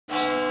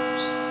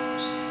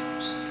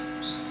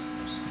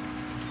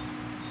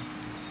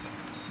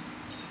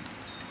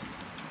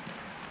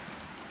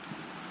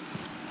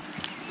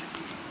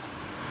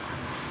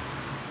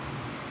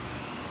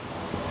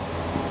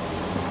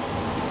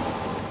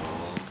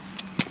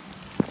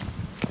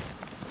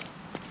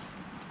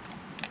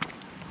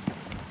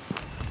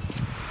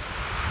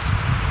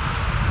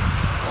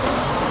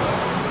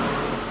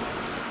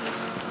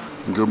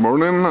Good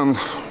morning and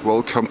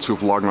welcome to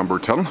vlog number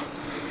 10.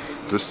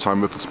 This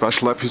time with a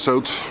special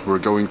episode. We're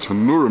going to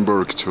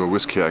Nuremberg to a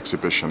whiskey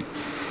exhibition.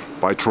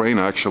 By train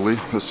actually.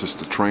 This is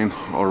the train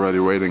already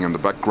waiting in the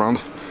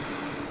background.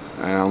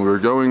 And we're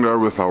going there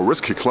with our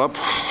whiskey club.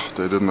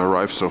 They didn't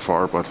arrive so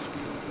far, but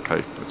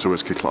hey, it's a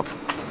whiskey club.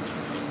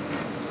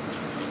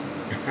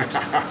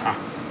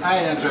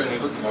 Einen schönen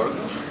guten Morgen.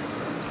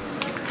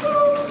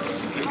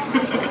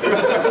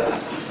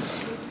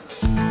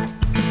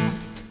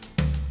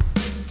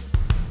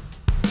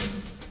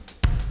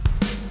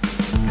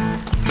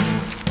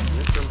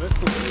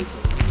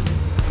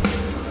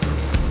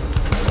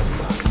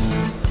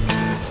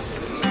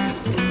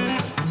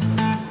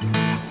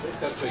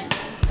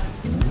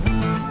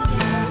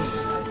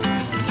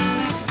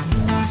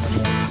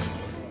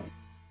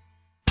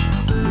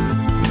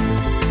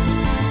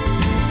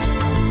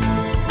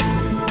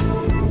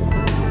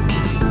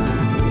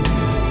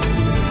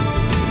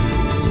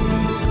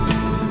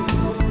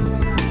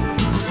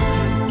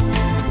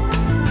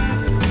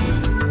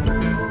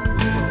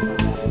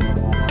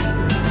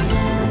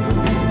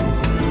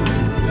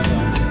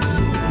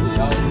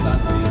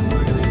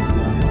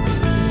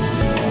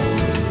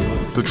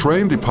 The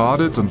train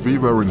departed and we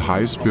were in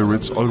high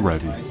spirits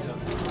already.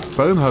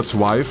 Bernhard's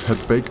wife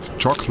had baked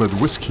chocolate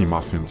whiskey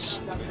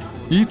muffins,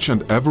 each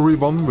and every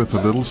one with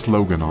a little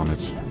slogan on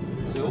it.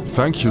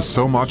 Thank you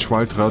so much,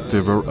 Waltraud,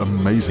 they were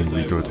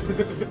amazingly good.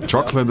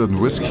 Chocolate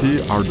and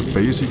whiskey are the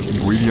basic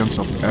ingredients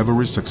of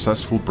every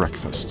successful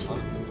breakfast.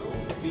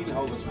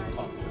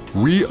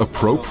 We,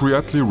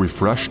 appropriately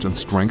refreshed and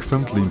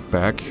strengthened, leaned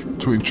back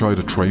to enjoy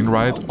the train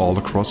ride all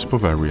across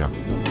Bavaria.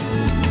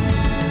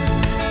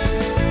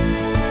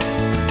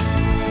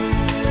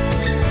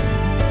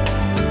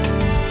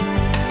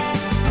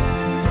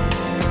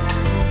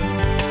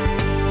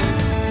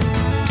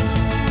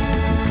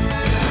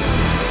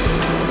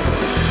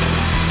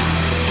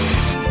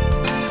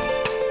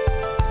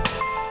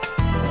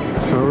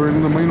 So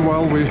in the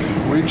meanwhile we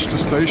reached the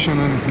station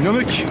in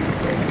Munich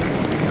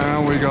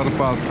and we got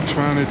about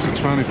 20 to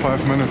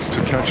 25 minutes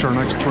to catch our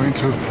next train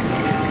to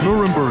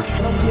Nuremberg.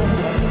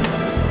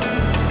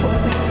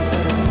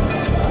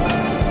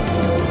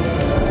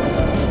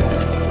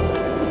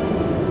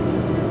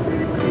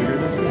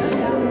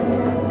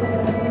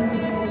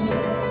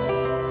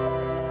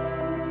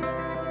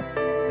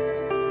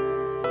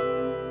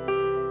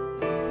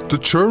 The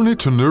journey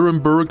to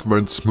Nuremberg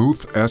went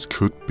smooth as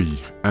could be,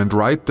 and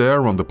right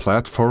there on the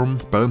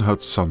platform,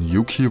 Bernhard's son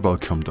Yuki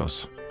welcomed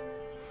us.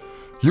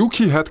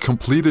 Yuki had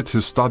completed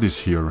his studies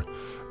here,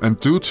 and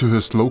due to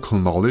his local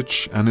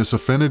knowledge and his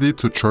affinity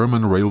to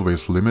German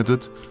Railways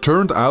Limited,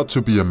 turned out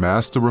to be a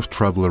master of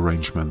travel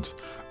arrangement,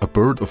 a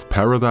bird of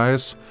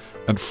paradise,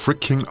 and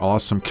freaking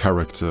awesome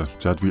character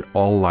that we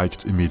all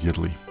liked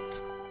immediately.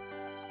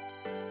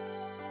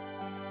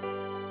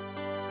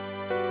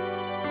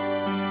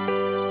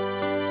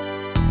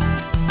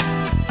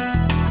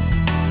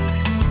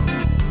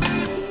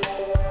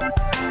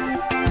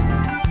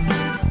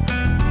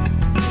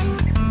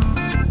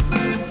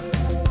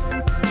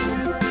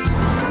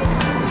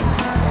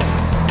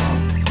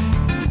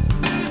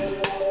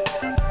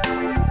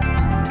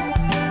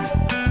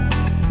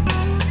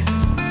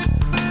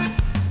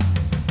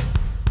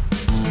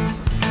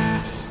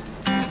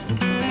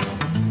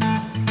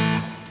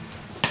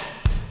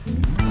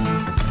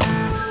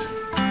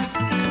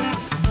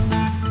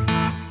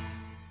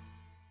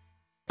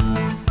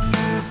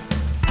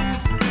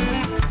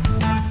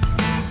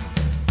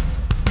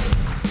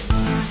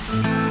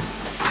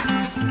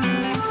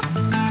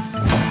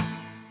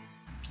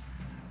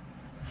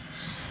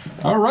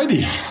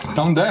 Alrighty,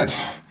 done that.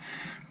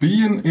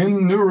 Being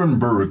in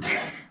Nuremberg.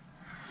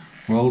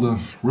 Well, the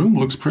room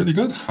looks pretty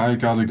good. I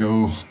gotta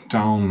go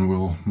down,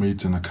 we'll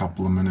meet in a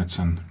couple of minutes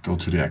and go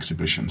to the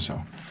exhibition,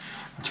 so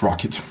let's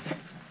rock it.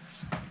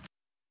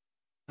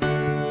 The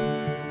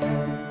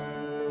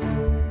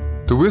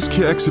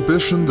Whisky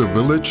Exhibition, the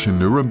village in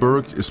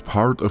Nuremberg, is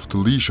part of the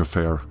Leisure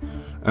Fair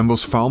and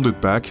was founded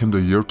back in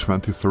the year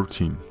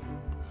 2013.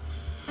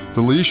 The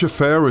Leisure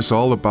Fair is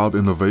all about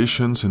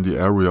innovations in the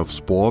area of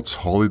sports,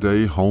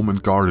 holiday, home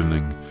and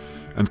gardening,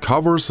 and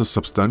covers a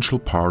substantial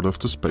part of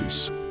the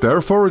space.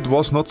 Therefore, it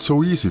was not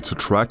so easy to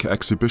track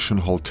Exhibition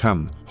Hall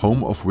 10,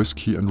 home of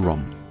whiskey and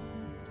rum.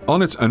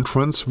 On its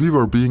entrance, we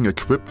were being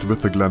equipped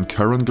with the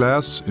Glencairn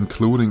glass,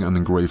 including an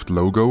engraved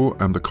logo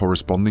and the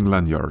corresponding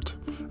lanyard,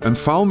 and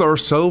found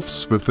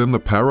ourselves within the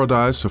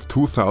paradise of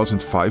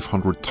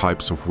 2,500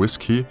 types of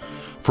whiskey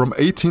from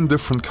 18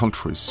 different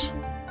countries.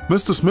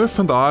 Mr.Smiff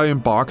and I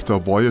embarked our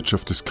voyage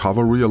of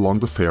discovery along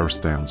the fair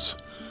stands,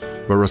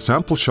 where a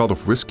sample shot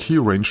of whiskey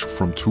ranged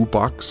from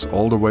 $2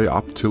 all the way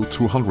up till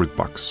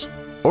 $200,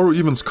 or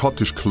even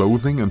Scottish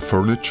clothing and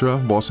furniture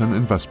was an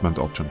investment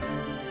option.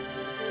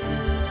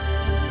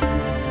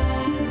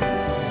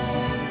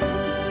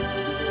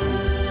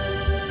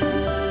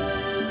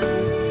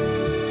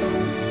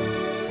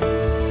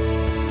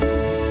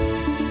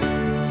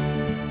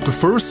 The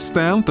first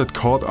stand that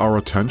caught our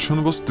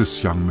attention was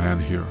this young man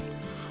here,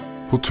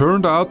 who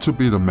turned out to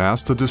be the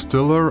master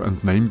distiller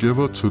and name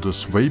giver to the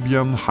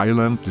Swabian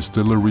Highland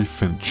Distillery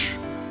Finch.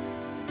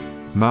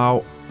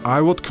 Now,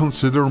 I would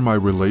consider my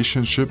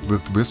relationship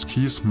with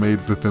whiskies made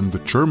within the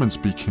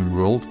German-speaking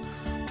world,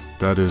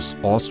 that is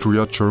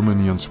Austria,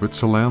 Germany and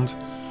Switzerland,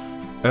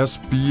 as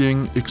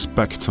being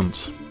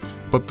expectant.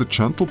 But the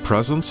gentle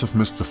presence of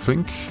Mr.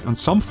 Finch and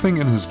something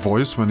in his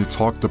voice when he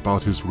talked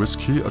about his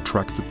whiskey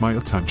attracted my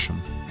attention.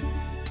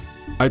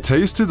 I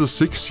tasted a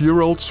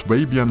 6-year-old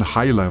Swabian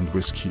Highland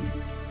Whisky.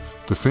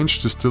 The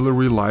Finch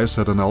distillery lies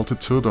at an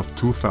altitude of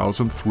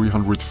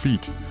 2,300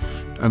 feet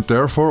and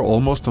therefore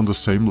almost on the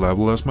same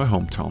level as my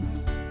hometown.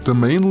 The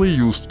mainly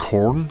used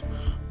corn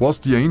was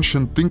the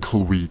ancient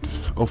dinkelweed,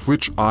 of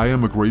which I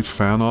am a great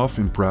fan of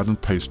in bread and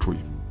pastry.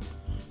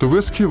 The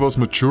whiskey was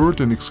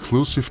matured in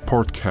exclusive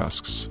port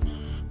casks,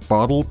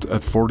 bottled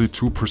at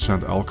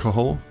 42%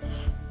 alcohol,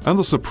 and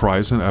a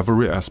surprise in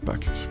every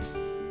aspect.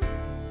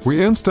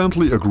 We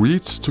instantly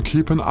agreed to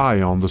keep an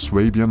eye on the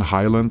Swabian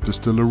Highland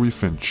Distillery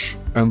Finch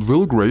and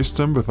will grace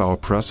them with our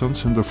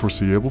presence in the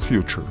foreseeable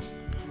future.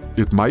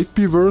 It might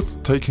be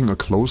worth taking a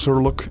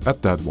closer look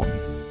at that one.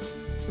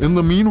 In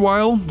the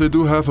meanwhile, they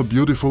do have a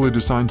beautifully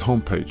designed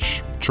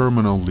homepage,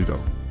 German only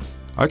though.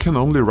 I can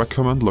only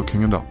recommend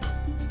looking it up.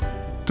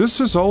 This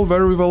is all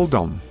very well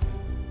done.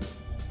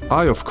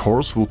 I of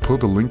course will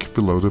put a link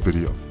below the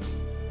video.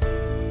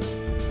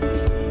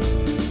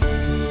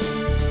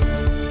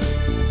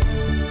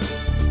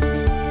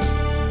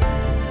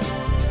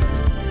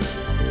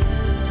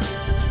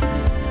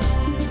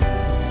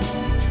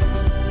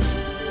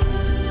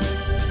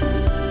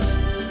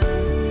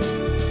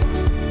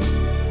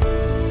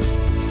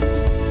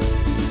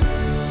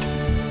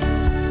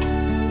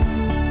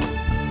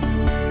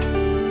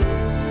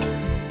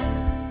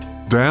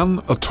 Then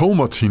a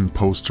TOMATIN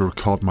poster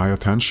caught my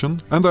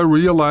attention and I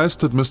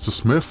realized that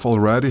Mr.Smiff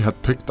already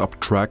had picked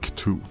up track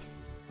 2.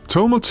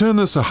 TOMATIN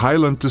is a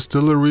Highland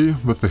distillery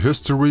with a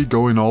history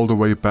going all the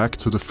way back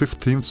to the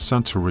 15th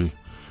century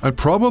and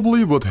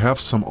probably would have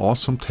some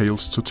awesome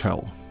tales to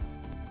tell.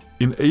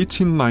 In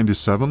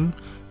 1897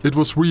 it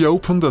was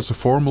reopened as a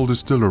formal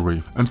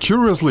distillery, and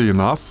curiously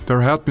enough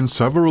there had been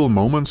several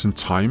moments in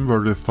time where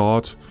they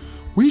thought,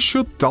 we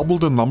should double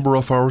the number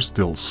of our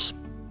stills.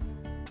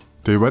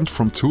 They went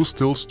from 2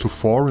 stills to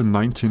 4 in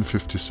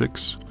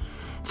 1956,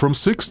 from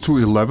 6 to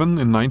 11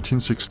 in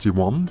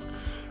 1961,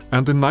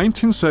 and in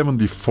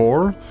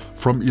 1974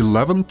 from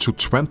 11 to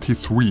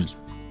 23.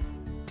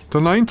 The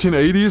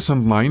 1980s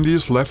and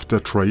 90s left their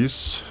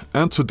trace,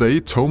 and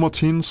today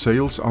TOMATIN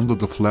sails under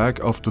the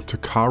flag of the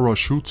Takara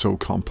Shuzo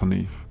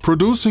company,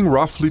 producing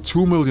roughly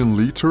 2 million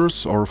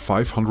liters or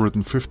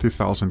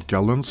 550,000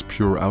 gallons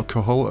pure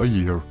alcohol a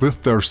year,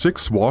 with their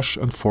 6 wash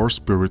and 4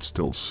 spirit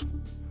stills.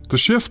 The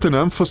shift in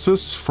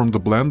emphasis from the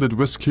blended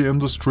whiskey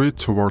industry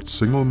towards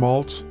single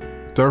malt,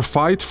 their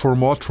fight for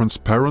more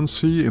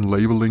transparency in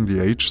labeling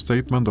the age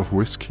statement of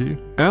whiskey,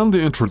 and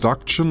the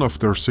introduction of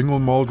their single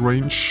malt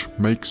range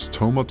makes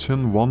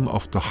TOMATIN one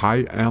of the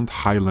high-end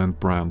Highland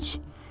brands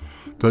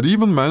that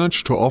even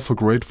manage to offer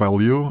great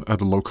value at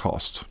a low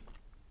cost.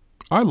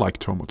 I like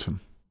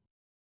TOMATIN.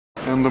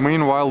 In the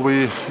meanwhile,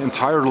 we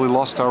entirely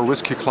lost our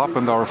whiskey club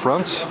and our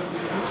friends,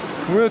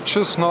 which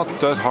is not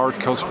that hard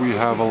because we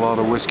have a lot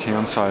of whiskey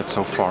inside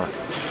so far.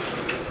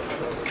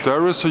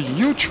 There is a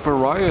huge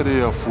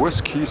variety of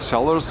whiskey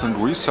sellers and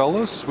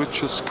resellers,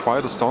 which is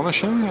quite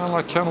astonishing, and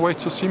I can't wait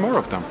to see more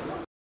of them.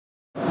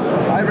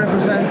 I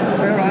represent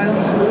FAER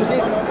Islands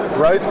Whisky.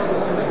 Right.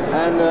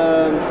 And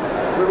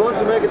we want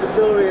to make a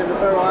distillery in the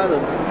FAER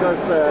Islands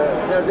because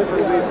there are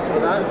different reasons for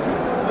that.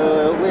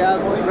 We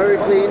have very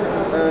clean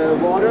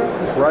water,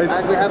 right,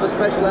 and we have a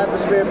special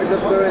atmosphere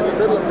because we're in the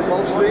middle of the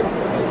Gulf Stream,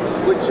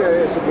 which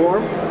is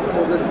warm,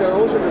 so the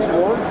ocean is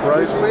warm,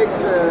 right, which makes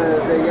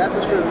the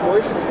atmosphere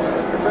moist.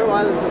 The FAER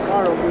Islands are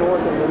far up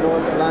north in the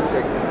North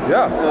Atlantic.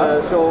 Yeah.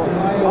 So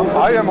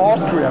I am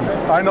Austrian.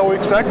 I know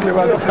exactly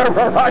where the FAER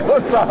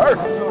Islands are.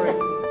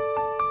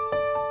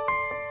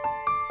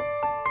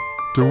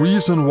 The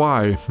reason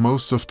why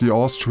most of the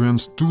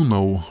Austrians do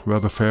know where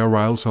the FAER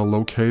Isles are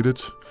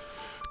located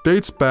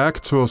dates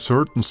back to a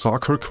certain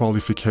soccer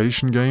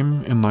qualification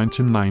game in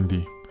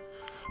 1990.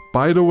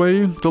 By the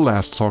way, the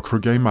last soccer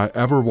game I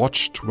ever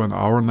watched when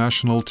our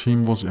national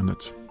team was in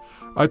it.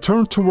 I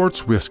turned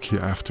towards whiskey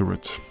after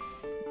it.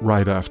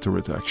 Right after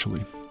it,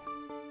 actually.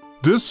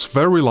 This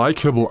very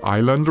likable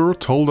islander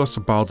told us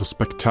about a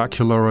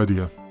spectacular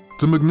idea.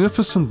 The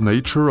magnificent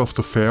nature of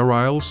the FAER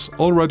Isles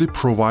already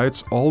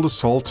provides all the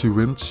salty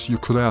winds you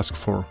could ask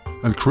for,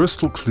 and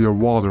crystal clear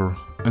water,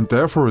 and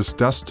therefore is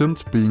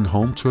destined being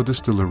home to a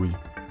distillery.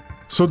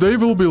 So they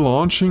will be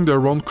launching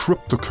their own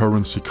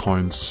cryptocurrency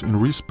coins in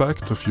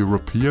respect of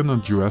European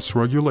and US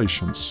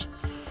regulations,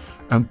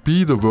 and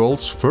be the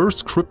world's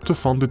first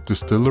crypto-funded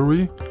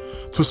distillery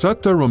to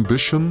set their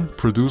ambition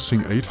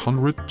producing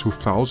 800 to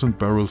 1,000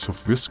 barrels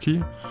of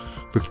whiskey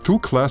with 2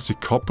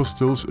 classic copper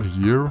stills a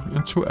year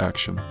into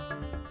action.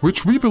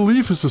 Which we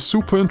believe is a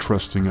super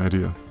interesting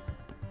idea.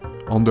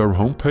 On their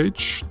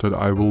homepage, that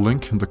I will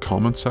link in the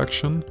comment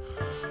section,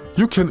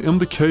 You can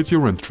indicate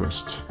your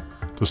interest.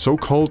 The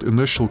so-called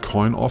initial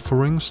coin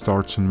offering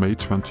starts in May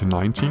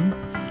 2019,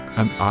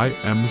 and I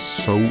am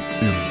so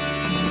in.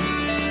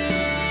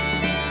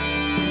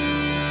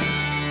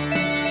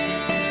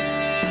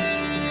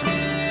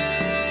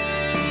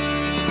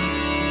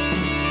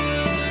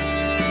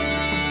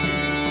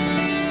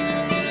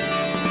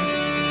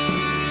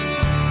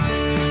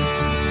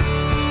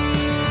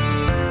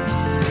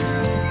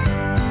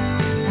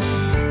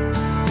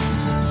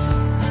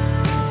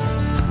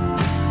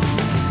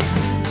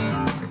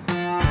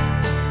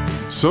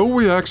 So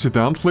we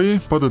accidentally,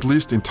 but at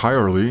least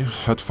entirely,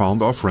 had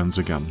found our friends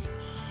again.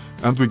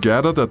 And we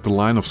gathered at the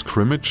line of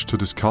scrimmage to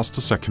discuss the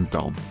second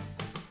down.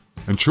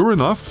 And sure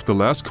enough, the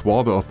last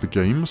quarter of the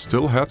game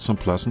still had some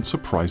pleasant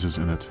surprises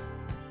in it.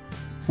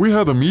 We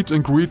had a meet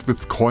and greet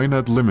with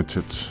Koinet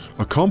Limited,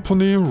 a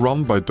company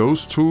run by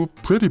those two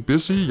pretty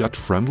busy yet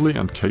friendly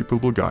and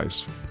capable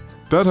guys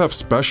that have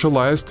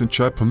specialized in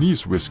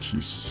Japanese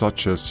whiskies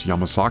such as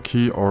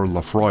Yamazaki or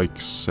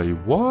Lafroig. Say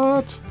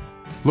what?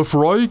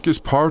 Lafroig is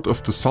part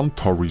of the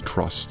Suntory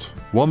Trust,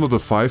 one of the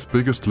 5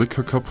 biggest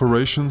liquor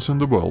corporations in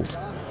the world.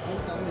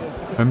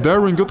 And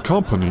they're in good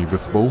company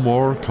with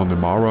Bowmore,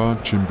 Connemara,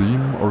 Jim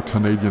Beam or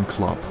Canadian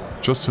Club,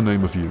 just to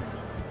name a few.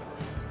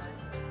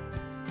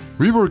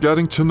 We were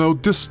getting to know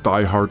this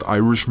diehard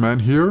Irishman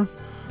here,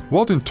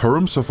 what in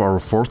terms of our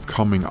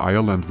forthcoming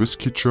Ireland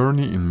whiskey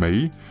journey in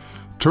May,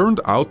 turned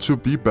out to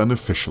be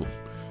beneficial.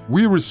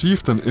 We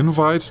received an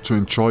invite to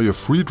enjoy a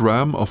free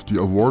dram of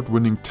the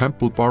award-winning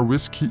Temple Bar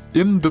whiskey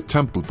in the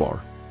Temple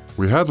Bar.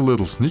 We had a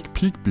little sneak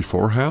peek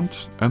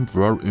beforehand and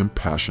were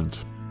impassioned.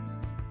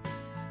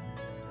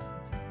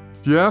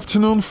 The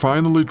afternoon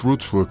finally drew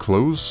to a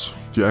close,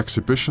 the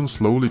exhibition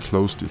slowly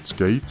closed its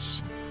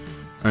gates,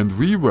 and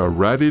we were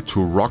ready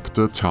to rock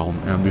the town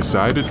and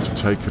decided to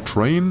take a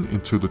train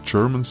into the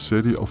German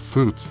city of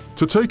food,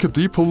 to take a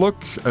deeper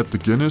look at the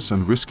Guinness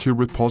and whiskey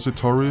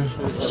repository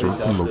of a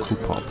certain local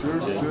pub.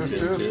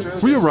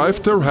 We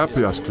arrived there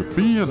happy as could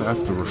be, and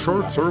after a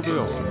short survey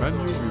of the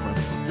menu, we went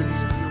for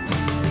Guinness beer.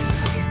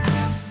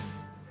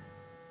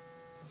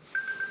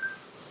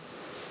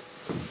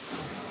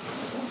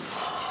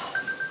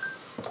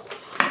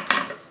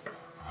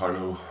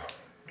 Hello.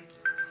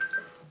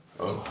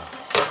 Oh.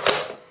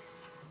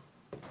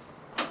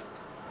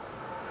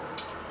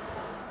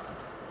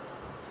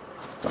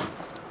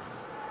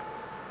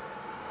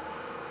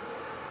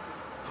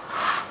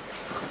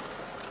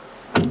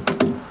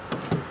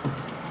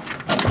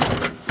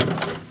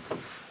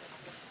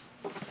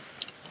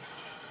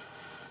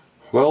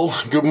 Well,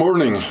 good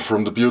morning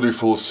from the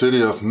beautiful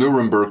city of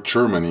Nuremberg,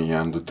 Germany,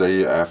 and the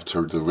day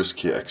after the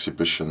Whisky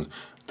Exhibition,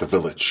 the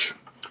village.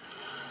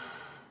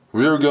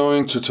 We are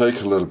going to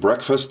take a little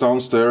breakfast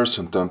downstairs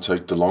and then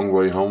take the long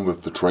way home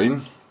with the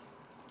train.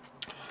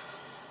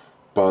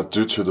 But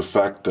due to the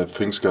fact that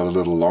things got a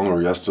little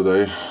longer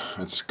yesterday,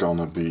 it's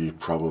gonna be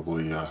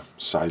probably a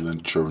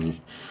silent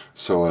journey,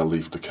 so I'll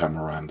leave the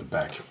camera in the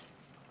back.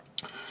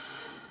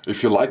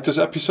 If you like this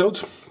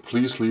episode,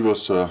 please leave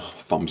us a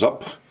thumbs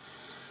up.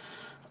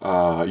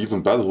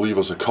 Even better, leave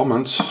us a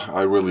comment.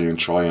 I really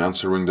enjoy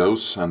answering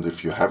those, and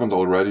if you haven't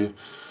already,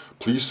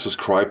 please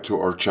subscribe to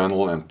our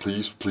channel and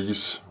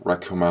please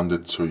recommend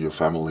it to your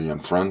family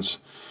and friends,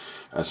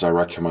 as I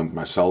recommend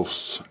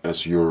myself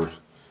as your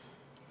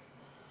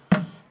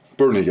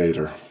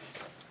Bernigator.